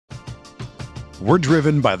We're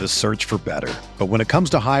driven by the search for better. But when it comes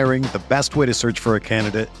to hiring, the best way to search for a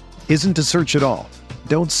candidate isn't to search at all.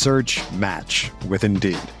 Don't search, match with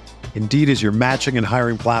Indeed. Indeed is your matching and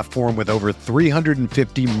hiring platform with over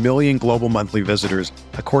 350 million global monthly visitors,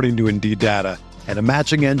 according to Indeed data, and a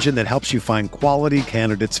matching engine that helps you find quality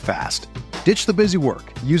candidates fast. Ditch the busy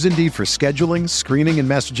work. Use Indeed for scheduling, screening, and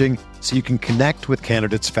messaging so you can connect with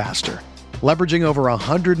candidates faster. Leveraging over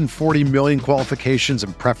 140 million qualifications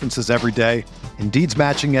and preferences every day, Indeed's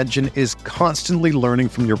matching engine is constantly learning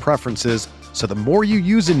from your preferences, so the more you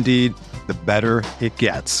use Indeed, the better it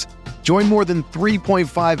gets. Join more than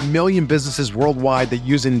 3.5 million businesses worldwide that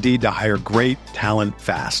use Indeed to hire great talent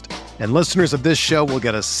fast. And listeners of this show will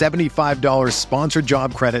get a $75 sponsored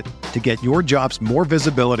job credit to get your jobs more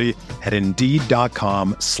visibility at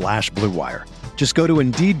Indeed.com/Blue Wire. Just go to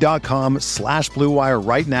Indeed.com/Blue Wire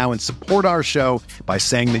right now and support our show by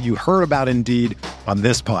saying that you heard about Indeed on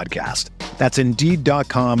this podcast. That's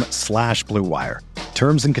Indeed.com/Blue Wire.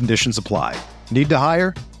 Terms and conditions apply. Need to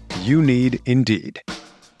hire? You need Indeed.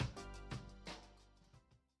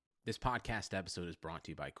 This podcast episode is brought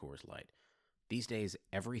to you by Coors Light. These days,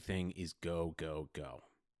 everything is go, go, go.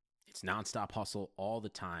 It's nonstop hustle all the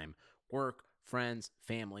time. Work, friends,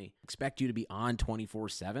 family, expect you to be on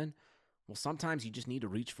 24/7. Well, sometimes you just need to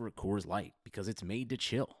reach for a Coors Light because it's made to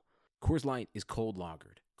chill. Coors Light is cold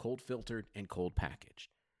lagered, cold filtered, and cold packaged.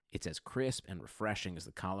 It's as crisp and refreshing as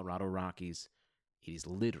the Colorado Rockies. It is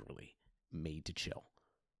literally made to chill.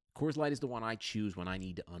 Coors Light is the one I choose when I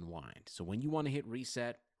need to unwind. So when you want to hit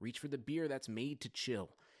reset, reach for the beer that's made to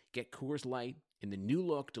chill. Get Coors Light in the new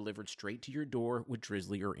look delivered straight to your door with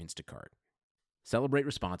Drizzly or Instacart. Celebrate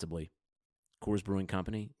responsibly. Coors Brewing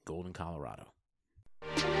Company, Golden, Colorado.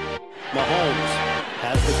 Mahomes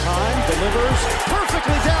has the time, delivers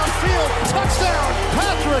perfectly downfield. Touchdown,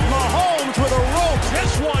 Patrick Mahomes with a rope.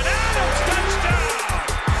 This one, Adams, touchdown.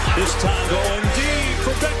 This time going deep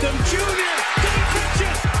for Beckham Jr. Did he catch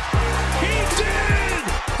it? He did!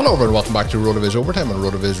 Hello everyone, welcome back to RotoViz Overtime on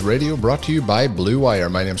RotoViz Radio, brought to you by Blue Wire.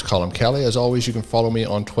 My name is Colin Kelly. As always, you can follow me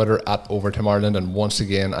on Twitter at Overtime Ireland, and once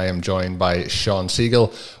again, I am joined by Sean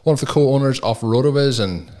Siegel, one of the co-owners of RotoViz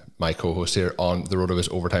and my co-host here on the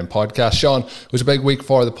RotoViz Overtime podcast. Sean, it was a big week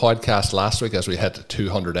for the podcast last week as we hit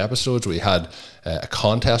 200 episodes. We had a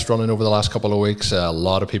contest running over the last couple of weeks. A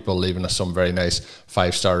lot of people leaving us some very nice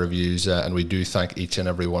 5-star reviews, and we do thank each and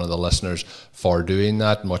every one of the listeners for doing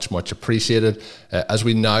that. Much, much appreciated. As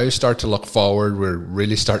we now start to look forward, we're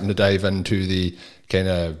really starting to dive into the kind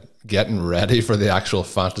of getting ready for the actual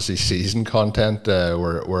fantasy season content.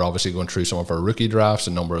 We're obviously going through some of our rookie drafts,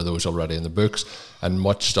 a number of those already in the books, and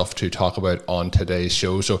much stuff to talk about on today's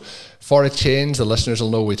show. So for a change, the listeners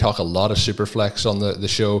will know we talk a lot of Superflex on the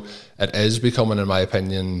show. It is becoming, in my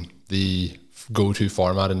opinion, the go-to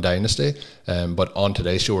format in Dynasty. But on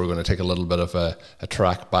today's show, we're going to take a little bit of a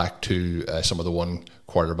track back to some of the one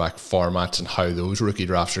quarterback formats and how those rookie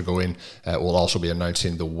drafts are going. We'll also be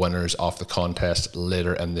announcing the winners of the contest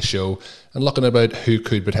later in the show and looking about who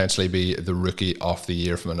could potentially be the rookie of the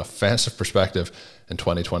year from an offensive perspective in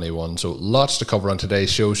 2021. So lots to cover on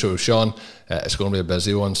today's show. So Sean, it's going to be a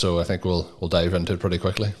busy one, so I think we'll dive into it pretty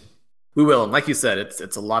quickly. We will. And like you said,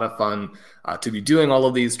 it's a lot of fun to be doing all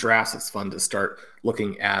of these drafts. It's fun to start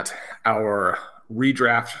looking at our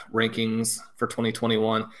redraft rankings for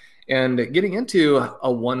 2021 and getting into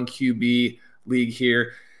a 1 QB league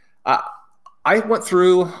here. I went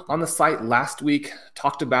through on the site last week,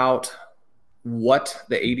 talked about what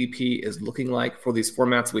the ADP is looking like for these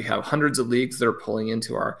formats. We have hundreds of leagues that are pulling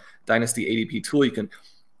into our Dynasty ADP tool. You can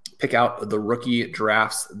pick out the rookie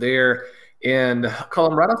drafts there. And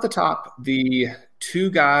Colin, right off the top, the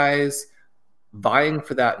two guys vying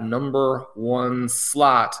for that number one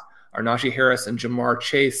slot are Najee Harris and Jamar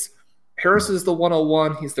Chase. Harris is the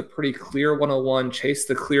 101. He's the pretty clear 101. Chase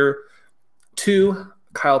the clear 2.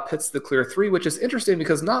 Kyle Pitts the clear 3, which is interesting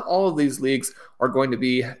because not all of these leagues are going to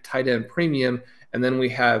be tight end premium. And then we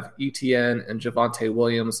have ETN and Javonte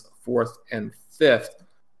Williams 4th and 5th.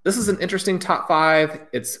 This is an interesting top 5.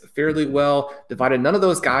 It's fairly well divided. None of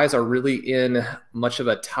those guys are really in much of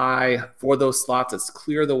a tie for those slots. It's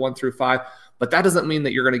clear the 1 through 5, but that doesn't mean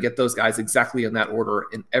that you're going to get those guys exactly in that order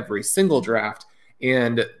in every single draft.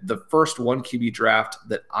 And the first 1 QB draft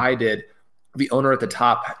that I did, the owner at the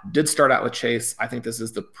top did start out with Chase. I think this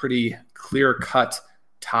is the pretty clear-cut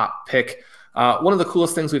top pick. One of the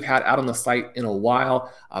coolest things we've had out on the site in a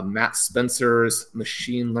while, Matt Spencer's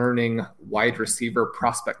machine learning wide receiver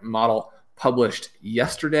prospect model published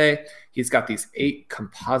yesterday. He's got these 8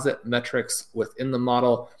 composite metrics within the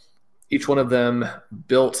model, each one of them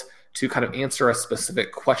built to kind of answer a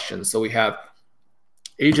specific question. So we have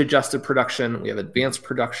age-adjusted production, we have advanced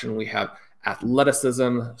production, we have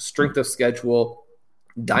athleticism, strength of schedule,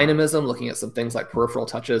 dynamism, looking at some things like peripheral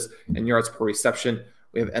touches and yards per reception.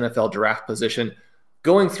 We have NFL draft position.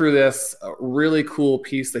 Going through this, a really cool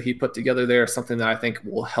piece that he put together there, something that I think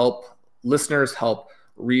will help listeners, help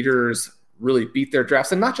readers really beat their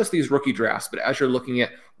drafts, and not just these rookie drafts, but as you're looking at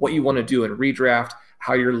what you want to do in redraft,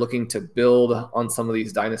 how you're looking to build on some of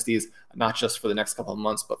these dynasties, not just for the next couple of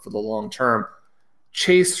months, but for the long term.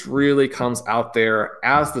 Chase really comes out there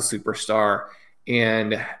as the superstar,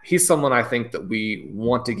 and he's someone I think that we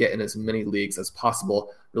want to get in as many leagues as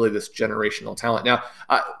possible, really this generational talent. Now,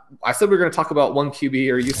 I said we were going to talk about one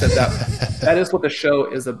QB, or you said that. That is what the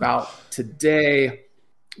show is about today.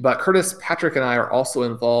 But Curtis, Patrick, and I are also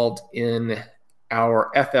involved in our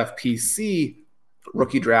FFPC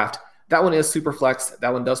rookie draft. That one is super flex.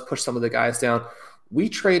 That one does push some of the guys down. We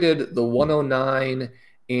traded the 109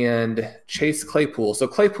 and Chase Claypool. So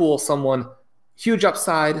Claypool, someone huge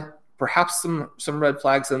upside, perhaps some red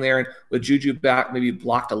flags in there. And with Juju back, maybe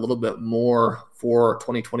blocked a little bit more for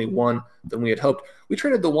 2021 than we had hoped. We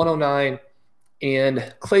traded the 109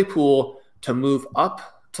 and Claypool to move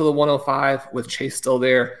up to the 105 with Chase still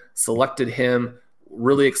there, selected him,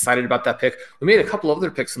 really excited about that pick. We made a couple of other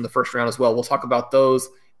picks in the first round as well. We'll talk about those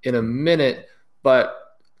in a minute,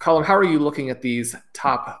 but Colin, how are you looking at these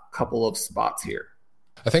top couple of spots here?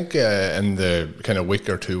 I think in the kind of week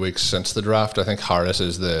or 2 weeks since the draft, I think Harris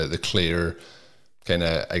is the clear kind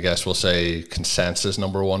of, I guess we'll say, consensus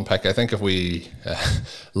number one pick. I think if we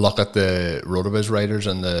look at the RotoViz writers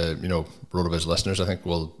and the RotoViz listeners, I think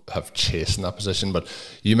we'll have Chase in that position. But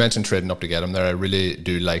you mentioned trading up to get him there. I really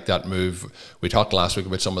do like that move. We talked last week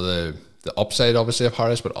about some of the upside, obviously, of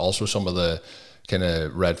Harris, but also some of the kind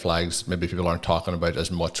of red flags maybe people aren't talking about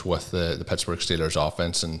as much with the Pittsburgh Steelers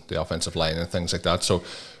offense and the offensive line and things like that. So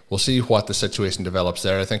we'll see what the situation develops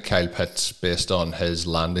there. I think Kyle Pitts, based on his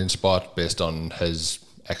landing spot, based on his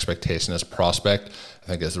expectation as a prospect, I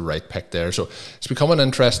think is the right pick there. So it's becoming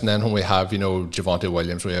interesting then when we have, Javonte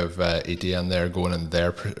Williams, we have Etienne there going in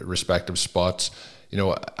their respective spots.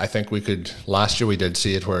 I think last year we did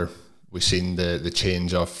see it where we seen the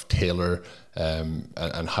change of Taylor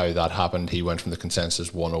and how that happened. He went from the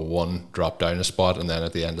consensus 101, dropped down a spot, and then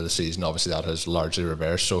at the end of the season, obviously that has largely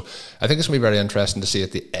reversed. So I think it's going to be very interesting to see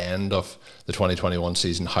at the end of the 2021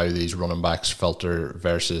 season how these running backs filter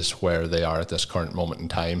versus where they are at this current moment in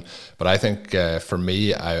time. But I think for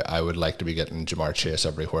me, I would like to be getting Jamar Chase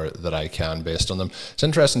everywhere that I can based on them. It's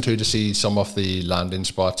interesting too to see some of the landing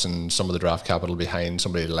spots and some of the draft capital behind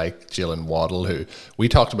somebody like Jalen Waddle, who we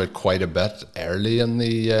talked about quite a bit early in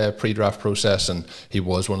the pre-draft process, and he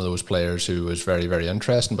was one of those players who was very, very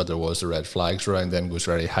interesting, but there was the red flags around, then goes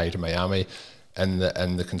very high to Miami and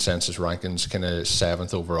the consensus rankings kind of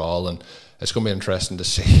 7th overall. And it's going to be interesting to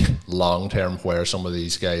see long term where some of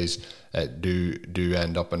these guys do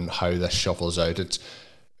end up and how this shuffles out. It's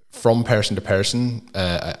from person to person.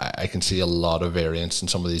 I can see a lot of variance in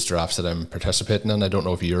some of these drafts that I'm participating in. I don't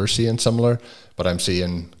know if you're seeing similar, but I'm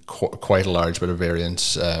seeing quite a large bit of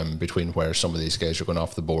variance between where some of these guys are going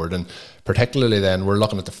off the board. And particularly then, we're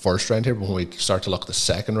looking at the first round here, but when we start to look at the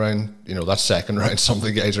second round, that second round, some of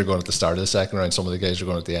the guys are going at the start of the second round, some of the guys are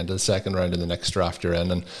going at the end of the second round in the next draft you're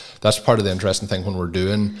in. And that's part of the interesting thing when we're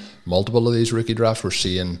doing multiple of these rookie drafts, we're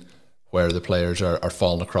seeing where the players are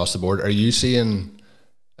falling across the board. Are you seeing,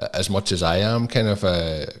 as much as I am, kind of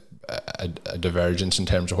a divergence in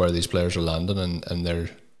terms of where these players are landing in their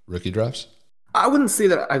rookie drafts? I wouldn't say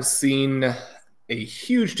that I've seen a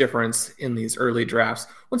huge difference in these early drafts.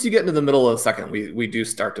 Once you get into the middle of the second, we do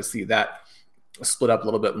start to see that split up a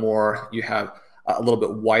little bit more. You have a little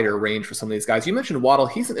bit wider range for some of these guys. You mentioned Waddle.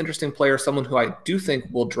 He's an interesting player, someone who I do think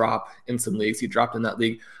will drop in some leagues. He dropped in that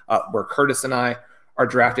league where Curtis and I are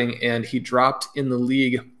drafting, and he dropped in the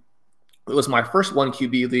league. It was my first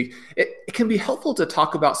 1QB league. It can be helpful to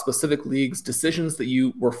talk about specific leagues, decisions that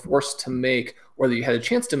you were forced to make or that you had a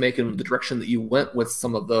chance to make in the direction that you went with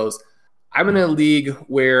some of those. I'm in a league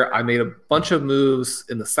where I made a bunch of moves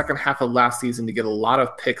in the second half of last season to get a lot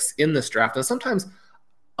of picks in this draft. And sometimes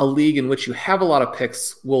a league in which you have a lot of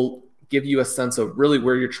picks will give you a sense of really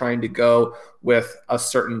where you're trying to go with a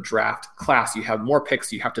certain draft class. You have more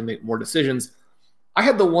picks, you have to make more decisions. I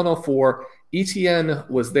had the 104. Etienne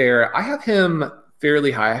was there. I have him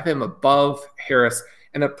fairly high. I have him above Harris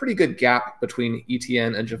and a pretty good gap between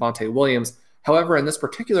Etienne and Javonte Williams. However, in this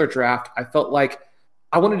particular draft, I felt like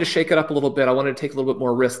I wanted to shake it up a little bit. I wanted to take a little bit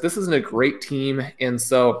more risk. This isn't a great team. And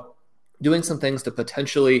so doing some things to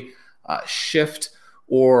potentially shift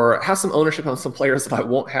or have some ownership on some players that I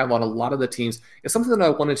won't have on a lot of the teams is something that I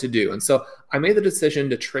wanted to do. And so I made the decision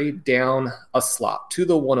to trade down a slot to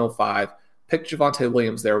the 105, pick Javonte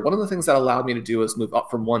Williams there. One of the things that allowed me to do is move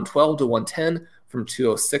up from 112 to 110, from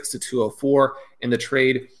 206 to 204 in the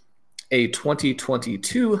trade a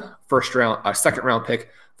 2022 second round pick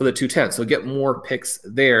for the 210. So get more picks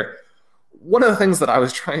there. One of the things that I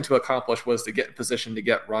was trying to accomplish was to get in position to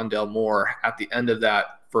get Rondale Moore at the end of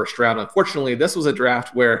that first round. Unfortunately, this was a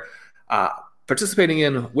draft where participating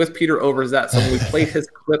in with Peter Overzet, so when we played his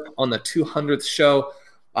clip on the 200th show,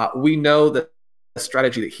 we know that the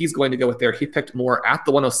strategy that he's going to go with there, he picked Moore at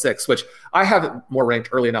the 106, which I have Moore ranked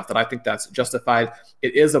early enough that I think that's justified.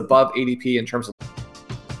 It is above ADP in terms of.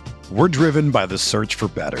 We're driven by the search for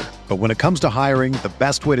better. But when it comes to hiring, the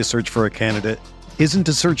best way to search for a candidate isn't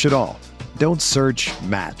to search at all. Don't search,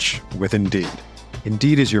 match with Indeed.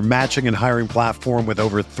 Indeed is your matching and hiring platform with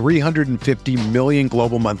over 350 million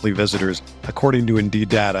global monthly visitors, according to Indeed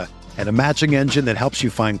data, and a matching engine that helps you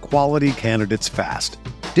find quality candidates fast.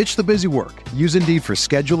 Ditch the busy work. Use Indeed for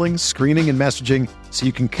scheduling, screening, and messaging so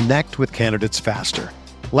you can connect with candidates faster.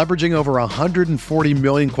 Leveraging over 140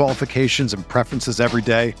 million qualifications and preferences every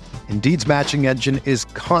day, Indeed's matching engine is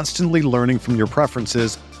constantly learning from your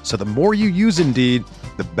preferences, so the more you use Indeed,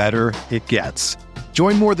 the better it gets.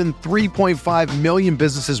 Join more than 3.5 million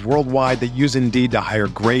businesses worldwide that use Indeed to hire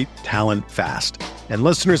great talent fast. And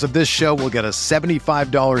listeners of this show will get a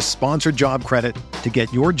 $75 sponsored job credit to get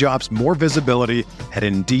your jobs more visibility at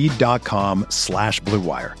Indeed.com/Blue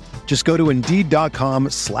Wire. Just go to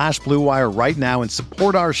Indeed.com/Blue Wire right now and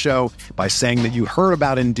support our show by saying that you heard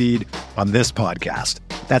about Indeed on this podcast.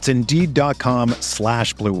 That's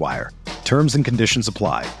Indeed.com/Blue Wire. Terms and conditions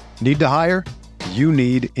apply. Need to hire? You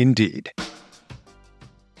need Indeed.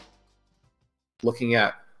 Looking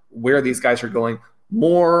at where these guys are going,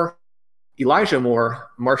 Moore, Elijah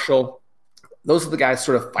Moore, Marshall, those are the guys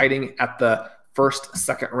sort of fighting at the first,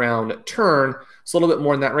 second round turn. So a little bit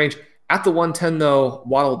more in that range. At the 110, though,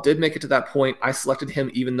 Waddle did make it to that point. I selected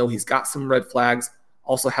him even though he's got some red flags.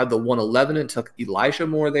 Also had the 111 and took Elijah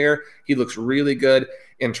Moore there. He looks really good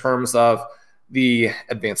in terms of the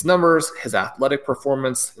advanced numbers. His athletic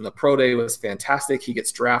performance in the pro day was fantastic. He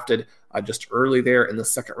gets drafted just early there in the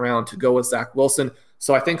second round to go with Zach Wilson.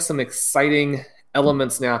 So I think some exciting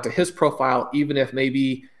elements now to his profile, even if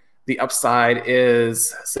maybe the upside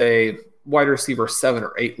is, say, wide receiver 7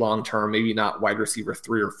 or 8 long-term, maybe not wide receiver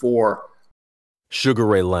 3 or 4. Sugar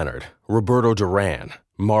Ray Leonard, Roberto Duran,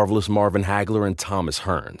 Marvelous Marvin Hagler, and Thomas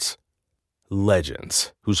Hearns.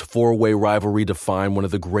 Legends, whose four-way rivalry defined one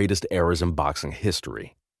of the greatest eras in boxing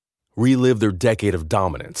history. Relive their decade of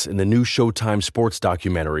dominance in the new Showtime sports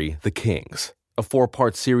documentary, The Kings, a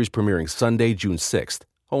 4-part series premiering Sunday, June 6th,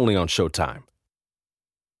 only on Showtime.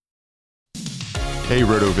 Hey,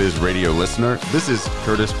 RotoViz radio listener, this is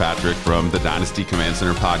Curtis Patrick from the Dynasty Command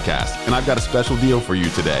Center podcast, and I've got a special deal for you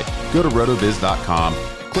today. Go to rotoviz.com,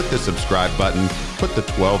 click the subscribe button, put the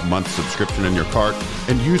 12-month subscription in your cart,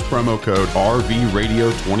 and use promo code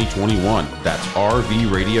RVRadio2021. That's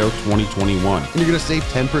RVRadio2021, and you're going to save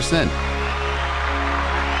 10%.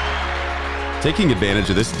 Taking advantage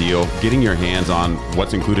of this deal, getting your hands on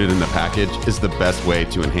what's included in the package is the best way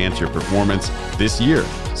to enhance your performance this year.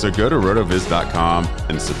 So go to rotoviz.com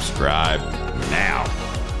and subscribe now.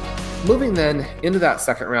 Moving then into that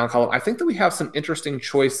second round column, I think that we have some interesting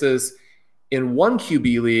choices in 1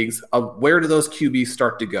 QB leagues of where do those QBs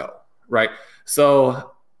start to go, right?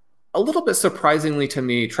 So a little bit surprisingly to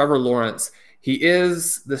me, Trevor Lawrence, he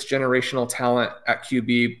is this generational talent at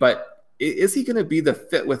QB, but is he going to be the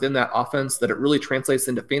fit within that offense that it really translates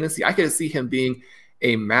into fantasy? I could see him being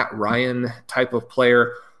a Matt Ryan type of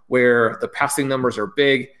player where the passing numbers are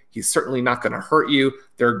big. He's certainly not going to hurt you.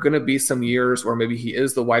 There are going to be some years where maybe he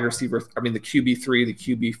is the wide receiver, the QB3, the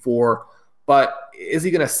QB4, but is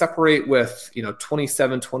he going to separate with,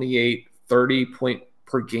 27, 28, 30 point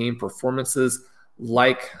per game performances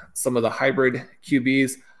like some of the hybrid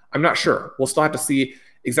QBs? I'm not sure. We'll still have to see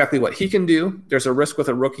exactly what he can do. There's a risk with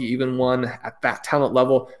a rookie, even one at that talent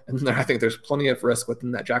level. And then I think there's plenty of risk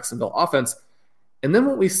within that Jacksonville offense. And then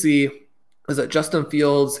what we see is that Justin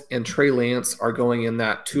Fields and Trey Lance are going in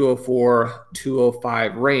that 204,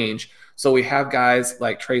 205 range. So we have guys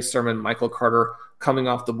like Trey Sermon, Michael Carter coming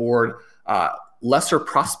off the board. Lesser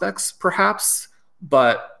prospects, perhaps,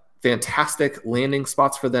 but fantastic landing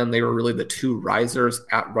spots for them. They were really the two risers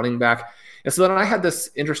at running back. And so then I had this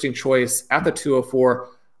interesting choice at the 204.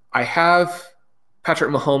 I have Patrick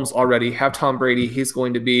Mahomes already, have Tom Brady. He's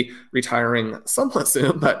going to be retiring somewhat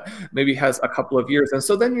soon, but maybe has a couple of years. And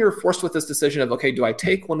so then you're forced with this decision of, okay, do I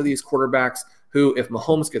take one of these quarterbacks who, if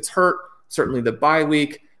Mahomes gets hurt, certainly the bye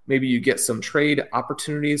week, maybe you get some trade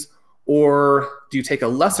opportunities, or do you take a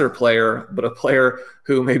lesser player, but a player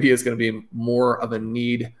who maybe is going to be more of a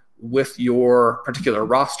need with your particular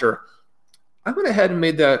roster? I went ahead and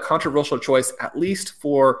made the controversial choice, at least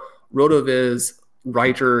for RotoViz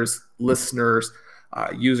writers, listeners,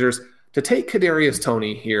 users, to take Kadarius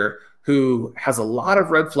Toney here, who has a lot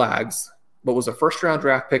of red flags, but was a first-round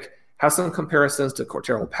draft pick, has some comparisons to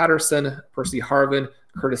Cordarrelle Patterson, Percy Harvin,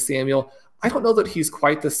 Curtis Samuel. I don't know that he's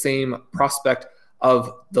quite the same prospect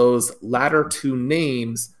of those latter two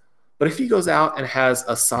names, but if he goes out and has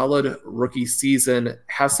a solid rookie season,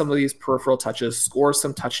 has some of these peripheral touches, scores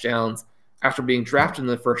some touchdowns after being drafted in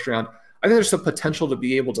the first round, I think there's some potential to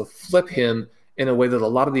be able to flip him in a way that a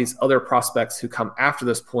lot of these other prospects who come after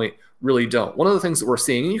this point really don't. One of the things that we're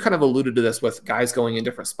seeing, and you kind of alluded to this with guys going in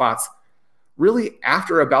different spots, really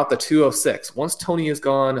after about the 206, once Toney is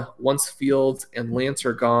gone, once Fields and Lance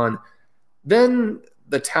are gone, then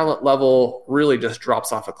the talent level really just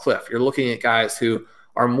drops off a cliff. You're looking at guys who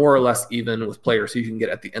are more or less even with players who you can get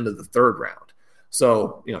at the end of the third round.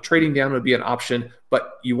 So, trading down would be an option,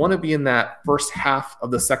 but you want to be in that first half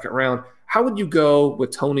of the second round. How would you go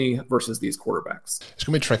with Toney versus these quarterbacks? It's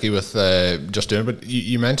going to be tricky with just doing it, but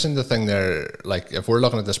you mentioned the thing there, like if we're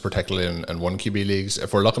looking at this particularly in one QB leagues,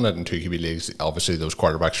 if we're looking at it in two QB leagues, obviously those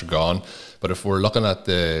quarterbacks are gone. But if we're looking at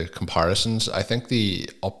the comparisons, I think the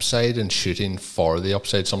upside and shooting for the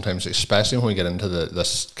upside sometimes, especially when we get into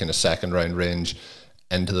this kind of second round range,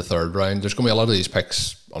 into the third round, there's going to be a lot of these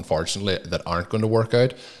picks, unfortunately, that aren't going to work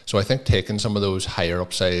out. So I think taking some of those higher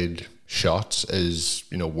upside shots is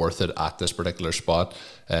worth it at this particular spot.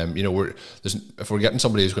 If we're getting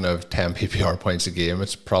somebody who's going to have 10 PPR points a game,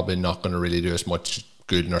 it's probably not going to really do us much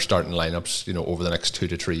good in our starting lineups over the next 2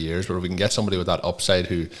 to 3 years. But if we can get somebody with that upside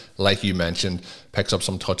who, like you mentioned, picks up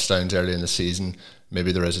some touchdowns early in the season,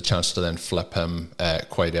 maybe there is a chance to then flip him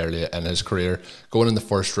quite early in his career. Going in the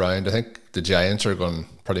first round, I think the Giants are going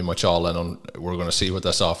pretty much all in on, we're going to see what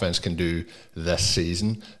this offense can do this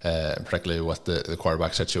season, particularly with the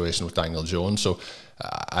quarterback situation with Daniel Jones. So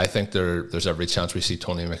I think there's every chance we see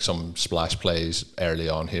Toney make some splash plays early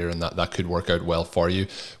on here, and that could work out well for you.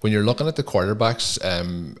 When you're looking at the quarterbacks,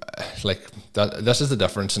 this is the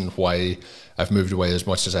difference in why I've moved away as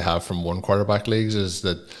much as I have from one quarterback leagues, is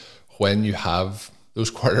that when you have those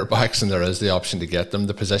quarterbacks and there is the option to get them,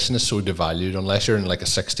 the position is so devalued unless you're in like a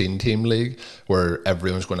 16-team league where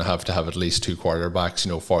everyone's going to have at least two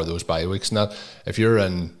quarterbacks, for those bye weeks and that. If you're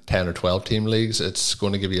in 10 or 12-team leagues, it's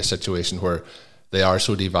going to give you a situation where they are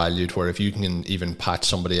so devalued, where if you can even patch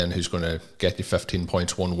somebody in who's going to get you 15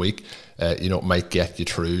 points 1 week, it might get you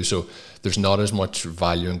through. So there's not as much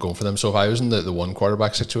value in going for them. So if I was in the one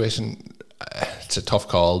quarterback situation, it's a tough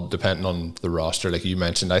call depending on the roster. Like you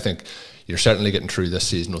mentioned, I think you're certainly getting through this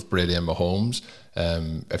season with Brady and Mahomes.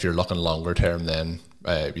 If you're looking longer term, then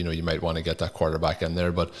you might want to get that quarterback in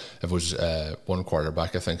there. But if it was one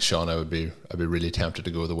quarterback, I think, Sean, I'd be really tempted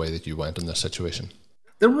to go the way that you went in this situation.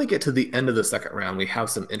 Then when we get to the end of the second round, we have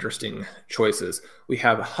some interesting choices. We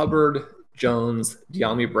have Hubbard, Jones,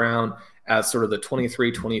 De'Ami Brown as sort of the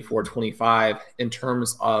 23, 24, 25 in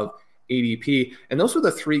terms of ADP. And those were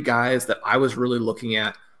the three guys that I was really looking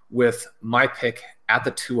at with my pick at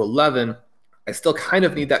the 211. I still kind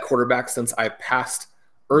of need that quarterback since I passed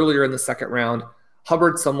earlier in the second round.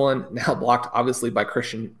 Hubbard, someone now blocked obviously by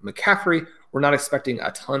Christian McCaffrey. We're not expecting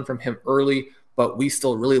a ton from him early, but we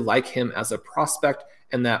still really like him as a prospect,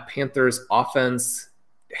 and that Panthers offense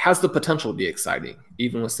has the potential to be exciting,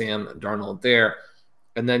 even with Sam Darnold there.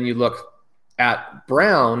 And then you look at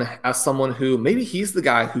Brown as someone who maybe he's the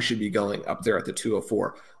guy who should be going up there at the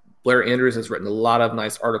 204. Blair Andrews has written a lot of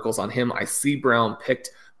nice articles on him. I see Brown picked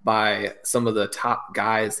by some of the top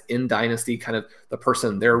guys in Dynasty, kind of the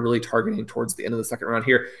person they're really targeting towards the end of the second round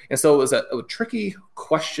here. And so it was a tricky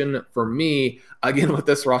question for me, again, with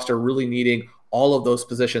this roster really needing all of those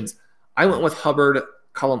positions. I went with Hubbard.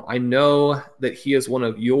 Colm, I know that he is one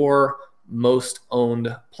of your most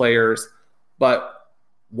owned players, but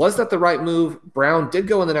was that the right move? Brown did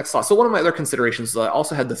go in the next slot. So one of my other considerations is I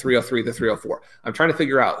also had the 303, the 304. I'm trying to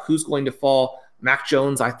figure out who's going to fall. Mac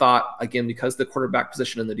Jones, I thought, again, because the quarterback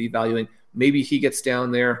position and the devaluing, maybe he gets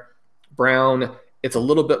down there. Brown, it's a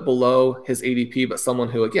little bit below his ADP, but someone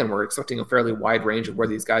who, again, we're expecting a fairly wide range of where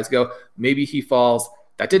these guys go. Maybe he falls.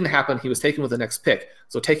 That didn't happen. He was taken with the next pick.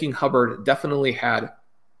 So taking Hubbard definitely had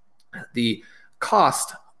the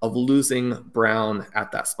cost of losing Brown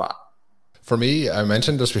at that spot. For me, I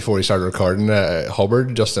mentioned this before we started recording,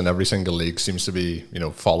 Hubbard just in every single league seems to be,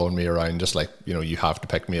 following me around, just like, you have to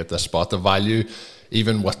pick me at this spot. The value,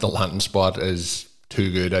 even with the landing spot, is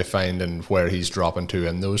too good, I find, and where he's dropping to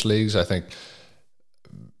in those leagues. I think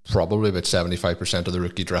probably about 75% of the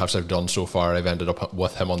rookie drafts I've done so far, I've ended up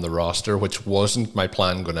with him on the roster, which wasn't my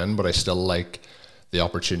plan going in, but I still like the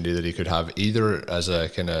opportunity that he could have either as a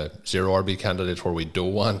kind of zero RB candidate where we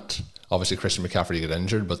don't want obviously Christian McCaffrey to get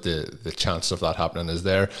injured, but the chance of that happening is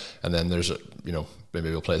there. And then there's,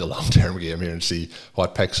 maybe we'll play the long-term game here and see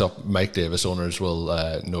what picks up. Mike Davis owners will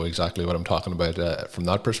know exactly what I'm talking about from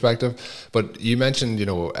that perspective. But you mentioned,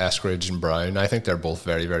 Eskridge and Brown. I think they're both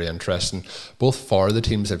very, very interesting, both for the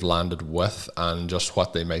teams they've landed with and just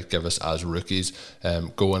what they might give us as rookies,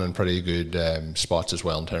 going in pretty good spots as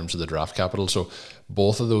well in terms of the draft capital. So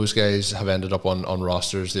both of those guys have ended up on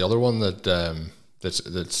rosters. The other one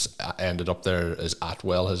that's ended up there is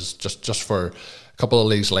Atwell, has just for a couple of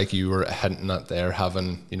leagues like you were hinting at there,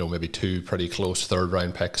 having maybe two pretty close third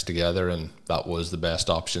round picks together, and that was the best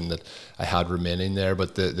option that I had remaining there.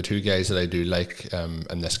 But the two guys that I do like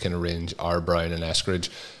in this kind of range are Brown and Eskridge.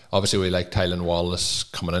 Obviously we like Tylan Wallace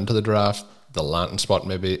coming into the draft. The Lanton spot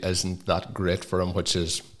maybe isn't that great for him, which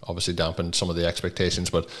is obviously dampened some of the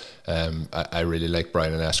expectations, but I really like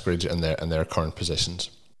Brown and Eskridge in their current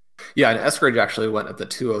positions. Yeah, and Eskridge actually went at the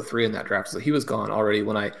 203 in that draft, so he was gone already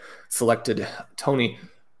when I selected Tony.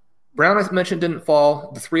 Brown, I mentioned, didn't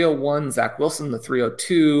fall. The 301, Zach Wilson. The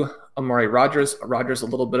 302, Amari Rodgers. Rodgers, a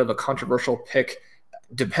little bit of a controversial pick.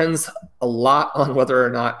 Depends a lot on whether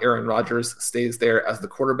or not Aaron Rodgers stays there as the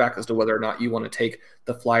quarterback, as to whether or not you want to take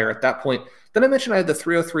the flyer at that point. Then I mentioned I had the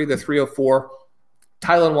 303, the 304.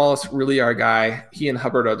 Tylan Wallace, really our guy. He and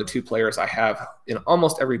Hubbard are the two players I have in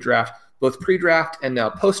almost every draft, both pre-draft and now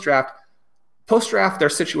post-draft. Post-draft, their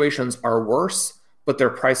situations are worse, but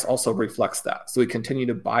their price also reflects that. So we continue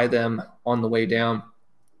to buy them on the way down.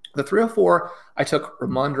 The 304, I took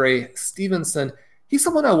Ramondre Stevenson. He's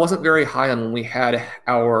someone I wasn't very high on when we had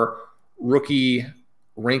our rookie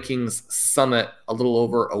rankings summit a little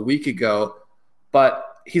over a week ago,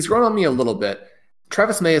 but he's grown on me a little bit.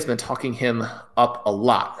 Travis May has been talking him up a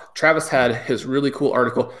lot. Travis had his really cool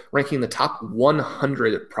article ranking the top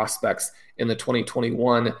 100 prospects in the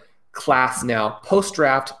 2021 class now,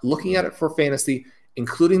 post-draft, looking at it for fantasy,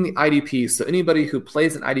 including the IDP. So anybody who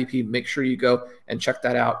plays an IDP, make sure you go and check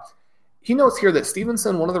that out. He notes here that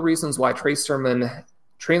Stevenson, one of the reasons why Trey Sermon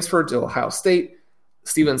transferred to Ohio State,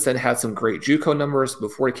 Stevenson had some great JUCO numbers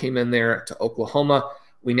before he came in there to Oklahoma.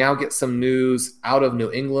 We now get some news out of New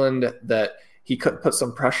England that he could put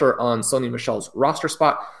some pressure on Sony Michel's roster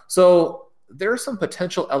spot. So there are some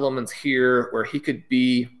potential elements here where he could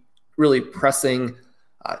be really pressing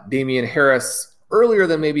Damian Harris earlier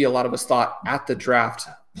than maybe a lot of us thought at the draft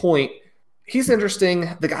point. He's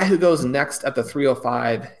interesting. The guy who goes next at the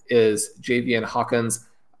 305 is Javian Hawkins.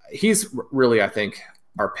 He's really, I think,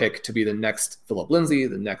 our pick to be the next Phillip Lindsay,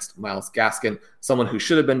 the next Myles Gaskin, someone who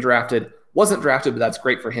should have been drafted, wasn't drafted, but that's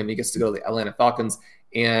great for him. He gets to go to the Atlanta Falcons.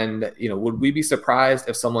 And, would we be surprised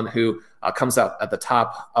if someone who comes out at the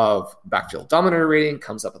top of backfield dominator rating,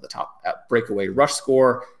 comes up at the top at breakaway rush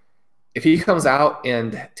score, if he comes out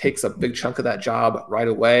and takes a big chunk of that job right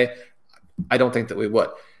away, I don't think that we would.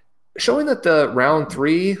 Showing that the round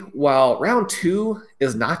 3, while round 2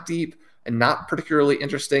 is not deep and not particularly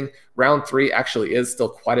interesting, round 3 actually is still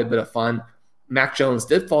quite a bit of fun. Mac Jones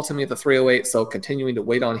did fall to me at the 308, so continuing to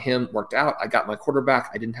wait on him worked out. I got my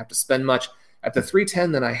quarterback. I didn't have to spend much. At the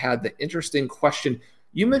 310, then I had the interesting question.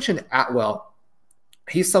 You mentioned Atwell.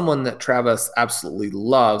 He's someone that Travis absolutely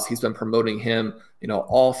loves. He's been promoting him,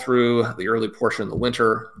 all through the early portion of the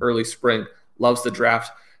winter, early spring, loves the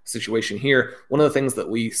draft situation here. One of the things that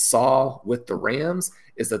we saw with the Rams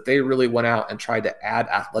is that they really went out and tried to add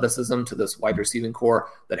athleticism to this wide receiving core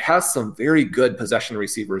that has some very good possession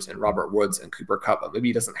receivers in Robert Woods and Cooper Kupp, but maybe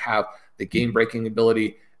he doesn't have the game-breaking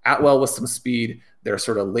ability. Atwell with some speed, their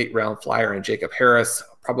sort of late-round flyer, and Jacob Harris,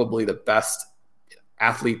 probably the best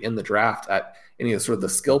athlete in the draft at any of sort of the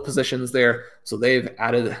skill positions there. So they've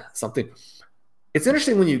added something. It's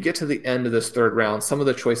interesting when you get to the end of this third round, some of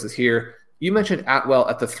the choices here. You mentioned Atwell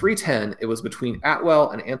at the 310. It was between Atwell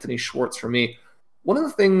and Anthony Schwartz for me. One of the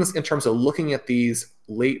things in terms of looking at these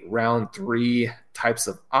late round 3 types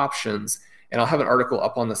of options, and I'll have an article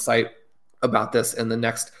up on the site about this in the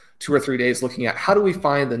next 2 or 3 days, looking at how do we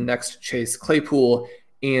find the next Chase Claypool.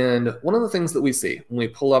 And one of the things that we see when we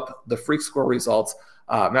pull up the Freak Score results,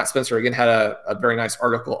 Matt Spencer again had a very nice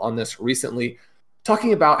article on this recently,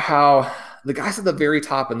 talking about how the guys at the very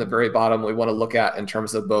top and the very bottom we want to look at in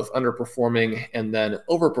terms of both underperforming and then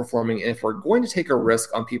overperforming. And if we're going to take a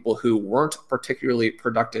risk on people who weren't particularly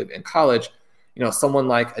productive in college, someone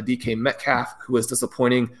like a DK Metcalf, who is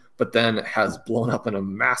disappointing, but then has blown up in a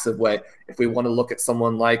massive way. If we want to look at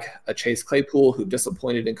someone like a Chase Claypool, who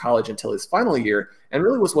disappointed in college until his final year and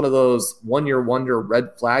really was one of those one-year wonder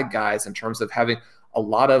red flag guys in terms of having a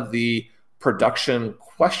lot of the production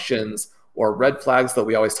questions or red flags that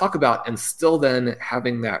we always talk about, and still then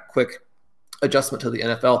having that quick adjustment to the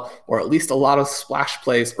NFL, or at least a lot of splash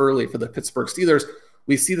plays early for the Pittsburgh Steelers.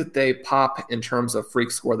 We see that they pop in terms of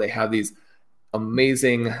freaks where they have these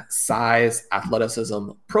amazing size,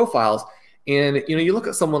 athleticism profiles. And, you look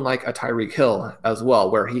at someone like a Tyreek Hill as well,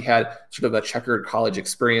 where he had sort of a checkered college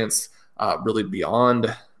experience, really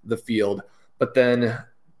beyond the field, but then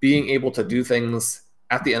being able to do things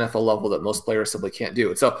at the NFL level that most players simply can't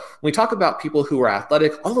do. So when we talk about people who are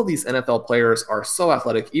athletic, all of these NFL players are so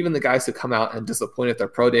athletic, even the guys who come out and disappoint at their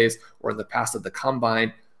pro days or in the past at the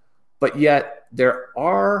combine. But yet there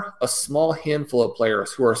are a small handful of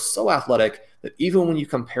players who are so athletic that even when you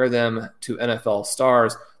compare them to NFL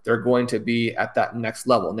stars, they're going to be at that next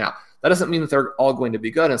level. Now, that doesn't mean that they're all going to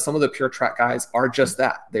be good. And some of the pure track guys are just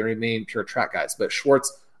that. They remain pure track guys. But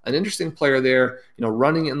Schwartz, an interesting player there,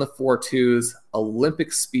 running in the 4.2s,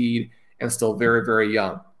 Olympic speed, and still very, very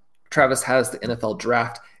young. Travis has the NFL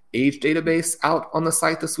draft age database out on the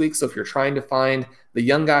site this week. So if you're trying to find the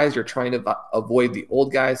young guys, you're trying to avoid the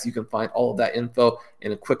old guys, you can find all of that info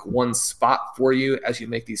in a quick one spot for you as you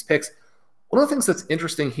make these picks. One of the things that's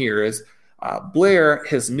interesting here is Blair,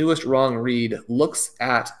 his newest wrong read, looks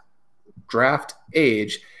at draft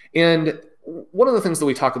age. And one of the things that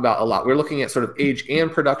we talk about a lot, we're looking at sort of age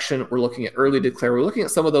and production. We're looking at early declare. We're looking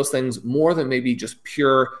at some of those things more than maybe just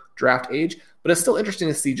pure draft age. But it's still interesting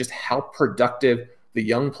to see just how productive the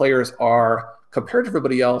young players are compared to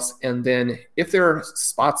everybody else. And then if there are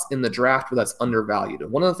spots in the draft where that's undervalued.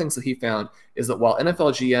 And one of the things that he found is that while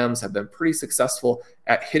NFL GMs have been pretty successful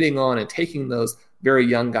at hitting on and taking those very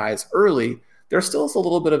young guys early, there still is a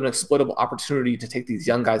little bit of an exploitable opportunity to take these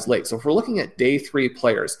young guys late. So if we're looking at day 3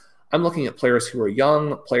 players, I'm looking at players who are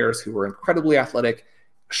young, players who are incredibly athletic.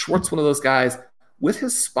 Schwartz, one of those guys, with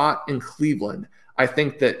his spot in Cleveland. I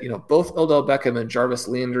think that, both Odell Beckham and Jarvis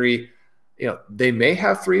Landry, they may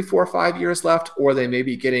have 3, 4, 5 years left, or they may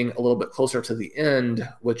be getting a little bit closer to the end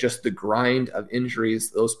with just the grind of injuries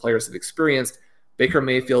those players have experienced. Baker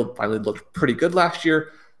Mayfield finally looked pretty good last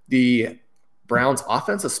year. The Browns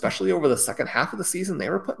offense, especially over the second half of the season, they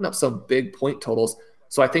were putting up some big point totals.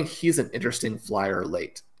 So I think he's an interesting flyer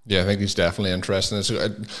late. Yeah, I think he's definitely interesting.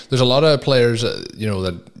 There's a lot of players,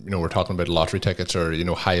 that we're talking about lottery tickets or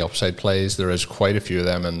high upside plays. There is quite a few of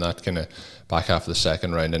them in that kind of back half of the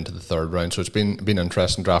second round into the third round. So it's been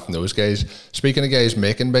interesting drafting those guys. Speaking of guys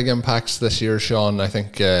making big impacts this year, Sean, I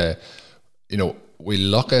think we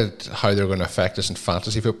look at how they're going to affect us in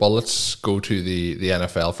fantasy football. Let's go to the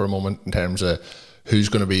NFL for a moment in terms of who's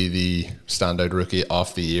going to be the standout rookie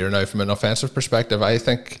of the year. Now, from an offensive perspective, I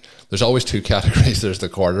think there's always 2 categories. There's the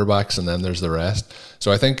quarterbacks and then there's the rest.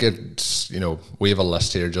 So I think it's, we have a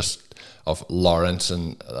list here just of Lawrence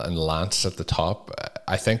and Lance at the top.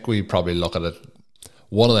 I think we probably look at it,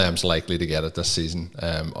 one of them's likely to get it this season,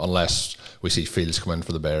 unless we see Fields come in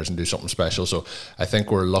for the Bears and do something special. So I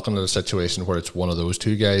think we're looking at a situation where it's one of those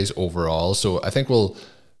 2 guys overall. So I think we'll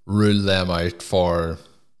rule them out for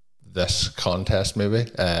this contest maybe,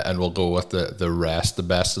 and we'll go with the rest, the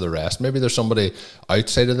best of the rest. Maybe there's somebody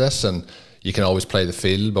outside of this, and you can always play the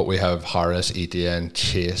field, but we have Harris, Etienne,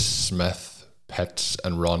 Chase, Smith, Pitts,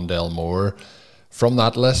 and Rondell Moore. From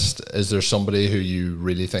that list, is there somebody who you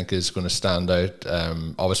really think is going to stand out?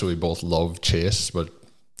 Obviously, we both love Chase, but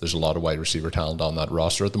there's a lot of wide receiver talent on that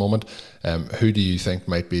roster at the moment. Who do you think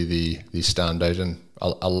might be the standout? And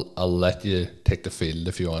I'll let you take the field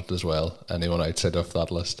if you want as well. Anyone outside of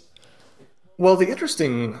that list? Well, the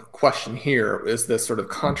interesting question here is this sort of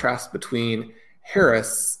contrast between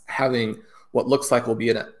Harris having what looks like will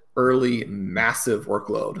be an early massive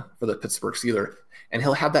workload for the Pittsburgh Steelers, and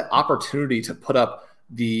he'll have that opportunity to put up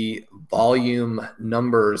the volume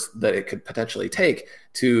numbers that it could potentially take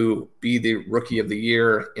to be the rookie of the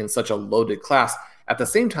year in such a loaded class. At the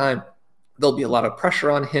same time, there'll be a lot of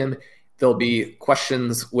pressure on him. There'll be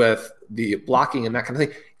questions with the blocking and that kind of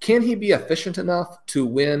thing. Can he be efficient enough to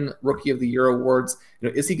win Rookie of the Year awards?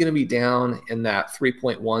 Is he going to be down in that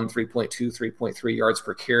 3.1, 3.2, 3.3 yards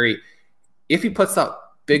per carry? If he puts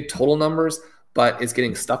up big total numbers, but is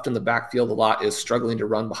getting stuffed in the backfield a lot, is struggling to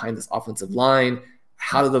run behind this offensive line,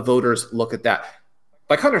 how do the voters look at that?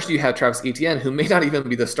 By contrast, you have Travis Etienne, who may not even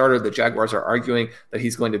be the starter. The Jaguars are arguing that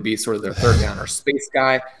he's going to be sort of their third down or space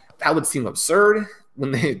guy. That would seem absurd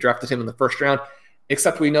when they drafted him in the first round,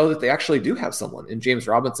 except we know that they actually do have someone in James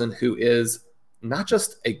Robinson who is not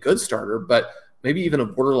just a good starter, but maybe even a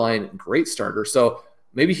borderline great starter. So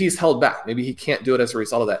maybe he's held back. Maybe he can't do it as a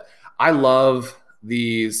result of that. I love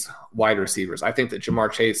these wide receivers. I think that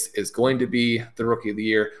Ja'Marr Chase is going to be the rookie of the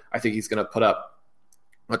year. I think he's going to put up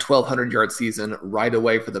a 1,200-yard season right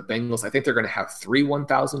away for the Bengals. I think they're going to have 3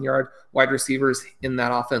 1,000-yard wide receivers in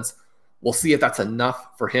that offense. We'll see if that's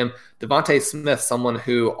enough for him. Devontae Smith, someone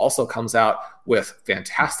who also comes out with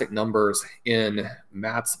fantastic numbers in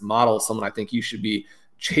Matt's model, someone I think you should be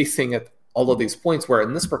chasing at all of these points, where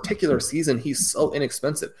in this particular season, he's so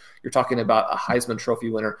inexpensive. You're talking about a Heisman Trophy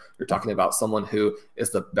winner. You're talking about someone who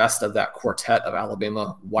is the best of that quartet of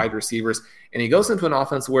Alabama wide receivers. And he goes into an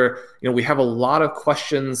offense where, we have a lot of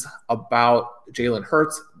questions about Jalen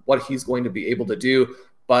Hurts, what he's going to be able to do,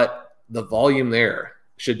 but the volume there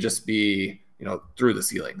should just be, through the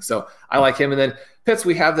ceiling. So I like him. And then Pitts,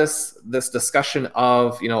 we have this discussion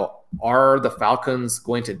of, are the Falcons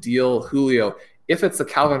going to deal Julio? If it's the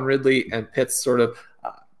Calvin Ridley and Pitts sort of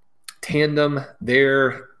tandem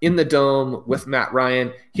there in the dome with Matt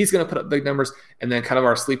Ryan, he's going to put up big numbers. And then kind of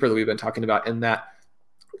our sleeper that we've been talking about in that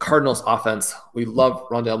Cardinals offense, we love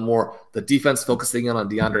Rondale Moore. The defense focusing in on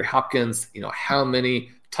DeAndre Hopkins, how many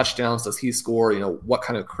touchdowns does he score? What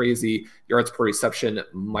kind of crazy yards per reception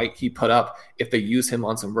might he put up if they use him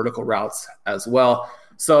on some vertical routes as well?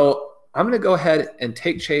 So I'm going to go ahead and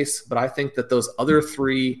take Chase, but I think that those other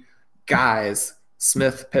 3 guys,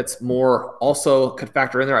 Smith, Pitts, Moore, also could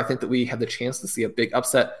factor in there. I think that we have the chance to see a big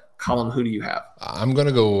upset. Colin, who do you have? I'm going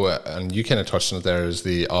to go, and you kind of touched on it there, is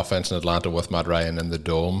the offense in Atlanta with Matt Ryan in the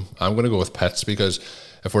dome. I'm going to go with Pitts because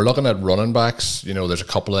if we're looking at running backs, there's a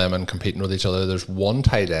couple of them and competing with each other. There's one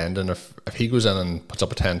tight end, and if he goes in and puts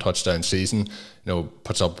up a 10 touchdown season,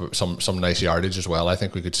 puts up some nice yardage as well, I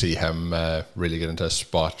think we could see him really get into a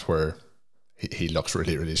spot where he looks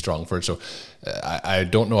really, really strong for it. So I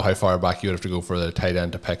don't know how far back you would have to go for the tight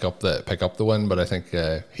end to pick up the win, but I think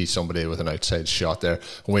he's somebody with an outside shot there.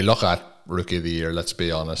 When we look at rookie of the year, let's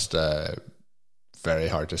be honest, very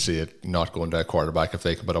hard to see it not going to a quarterback if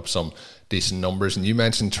they can put up some decent numbers. And you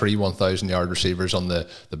mentioned 3 1,000-yard receivers on the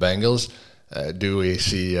Bengals. Do we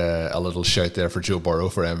see a little shout there for Joe Burrow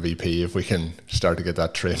for MVP if we can start to get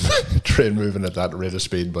that train moving at that rate of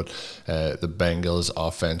speed? But the Bengals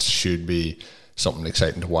offense should be something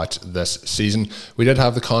exciting to watch this season. We did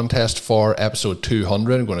have the contest for episode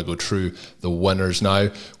 200. I'm going to go through the winners now.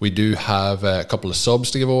 We do have a couple of subs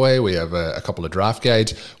to give away. We have a couple of draft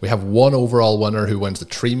guides. We have one overall winner who wins the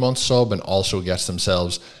 3-month sub and also gets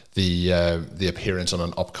themselves the appearance on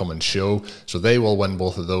an upcoming show. So they will win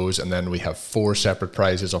both of those. And then we have 4 separate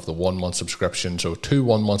prizes of the 1-month subscription. So 2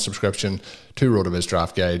 1-month subscription, 2 RotoViz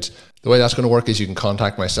draft guides. The way that's going to work is you can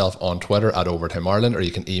contact myself on Twitter at @OvertimeIreland, or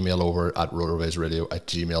you can email over at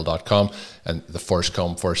rotovizradio@gmail.com, and the first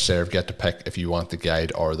come, first serve get to pick if you want the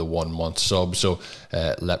guide or the 1-month sub. So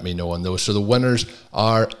let me know on those. So the winners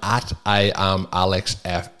are at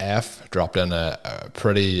IamAlexFF, dropped in a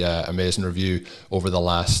pretty amazing review over the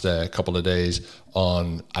last couple of days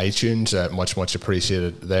on iTunes. Much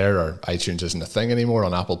appreciated there. Or iTunes isn't a thing anymore,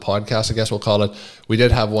 on Apple Podcasts, I guess we'll call it. We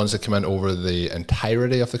did have ones that came in over the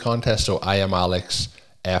entirety of the contest. So I Am Alex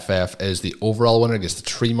FF is the overall winner, gets the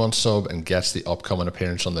 3-month sub and gets the upcoming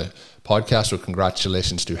appearance on the podcast. So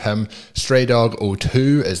congratulations to him. Stray Dog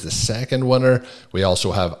 02 is the second winner. We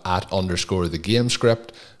also have @_the game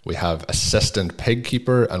script. We have Assistant Pig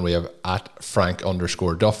Keeper, and we have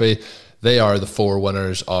 @Frank_Duffy. They are the 4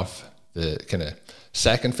 winners of the kind of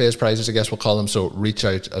second phase prizes, I guess we'll call them. So reach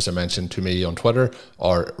out, as I mentioned, to me on Twitter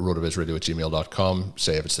or rotovizradio@gmail.com.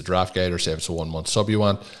 Say if it's the draft guide or say if it's a 1-month sub you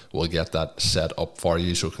want. We'll get that set up for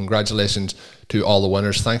you. So congratulations to all the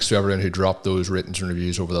winners. Thanks to everyone who dropped those ratings and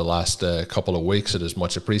reviews over the last couple of weeks. It is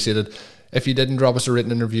much appreciated. If you didn't drop us a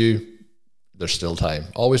rating and review, there's still time.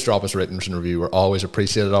 Always drop us ratings and review. We're always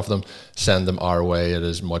appreciative of them. Send them our way. It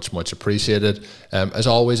is much appreciated. As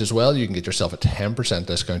always as well, you can get yourself a 10%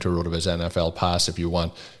 discount to RotoViz NFL Pass if you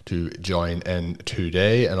want to join in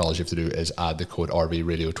today. And all you have to do is add the code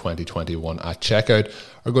RVRadio2021 at checkout,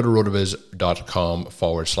 or go to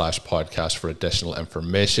rotoviz.com/podcast for additional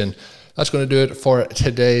information. That's going to do it for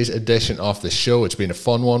today's edition of the show. It's been a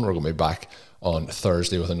fun one. We're going to be back on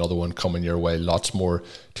Thursday with another one coming your way. Lots more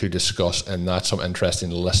to discuss, and that's some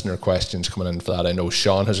interesting listener questions coming in for that. I know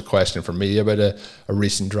Sean has a question for me about a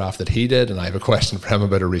recent draft that he did, and I have a question for him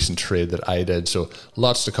about a recent trade that I did. So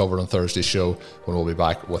lots to cover on Thursday's show, when we'll be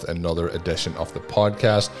back with another edition of the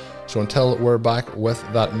podcast. So until we're back with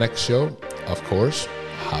that next show, of course,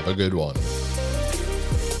 have a good one.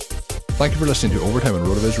 Thank you for listening to Overtime on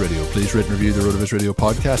RotoViz Radio. Please rate and review the RotoViz Radio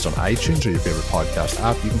podcast on iTunes or your favorite podcast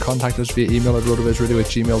app. You can contact us via email at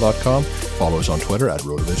rotovizradio@gmail.com. Follow us on Twitter at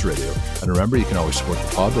RotoViz Radio. And remember, you can always support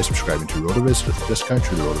the pod by subscribing to RotoViz with a discount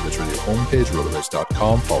through the RotoViz Radio homepage,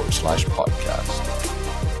 rotoviz.com/podcast.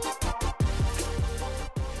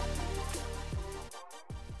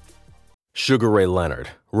 Sugar Ray Leonard,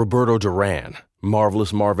 Roberto Duran,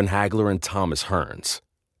 Marvelous Marvin Hagler, and Thomas Hearns.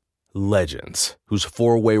 Legends, whose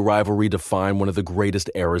four-way rivalry defined one of the greatest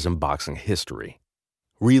eras in boxing history.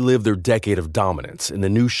 Relive their decade of dominance in the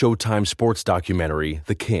new Showtime sports documentary,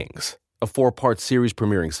 The Kings, a 4-part series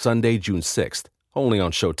premiering Sunday, June 6th, only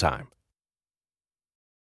on Showtime.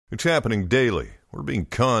 It's happening daily. We're being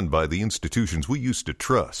conned by the institutions we used to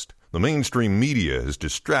trust. The mainstream media is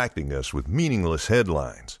distracting us with meaningless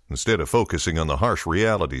headlines instead of focusing on the harsh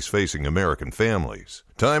realities facing American families.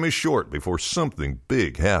 Time is short before something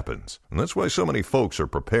big happens, and that's why so many folks are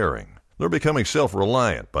preparing. They're becoming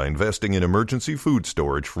self-reliant by investing in emergency food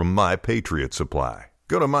storage from My Patriot Supply.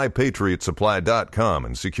 Go to MyPatriotSupply.com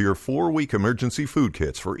and secure 4-week emergency food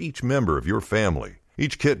kits for each member of your family.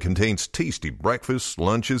 Each kit contains tasty breakfasts,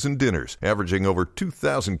 lunches, and dinners, averaging over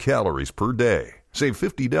 2,000 calories per day. Save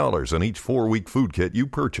 $50 on each 4-week food kit you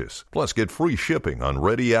purchase, plus get free shipping on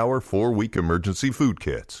Ready Hour 4-week emergency food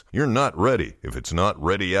kits. You're not ready if it's not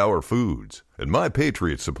Ready Hour foods. At My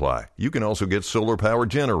Patriot Supply, you can also get solar power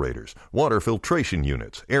generators, water filtration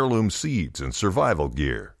units, heirloom seeds, and survival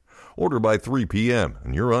gear. Order by 3 p.m.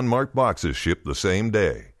 and your unmarked boxes ship the same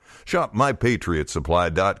day. Shop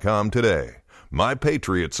MyPatriotSupply.com today.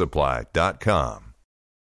 MyPatriotSupply.com.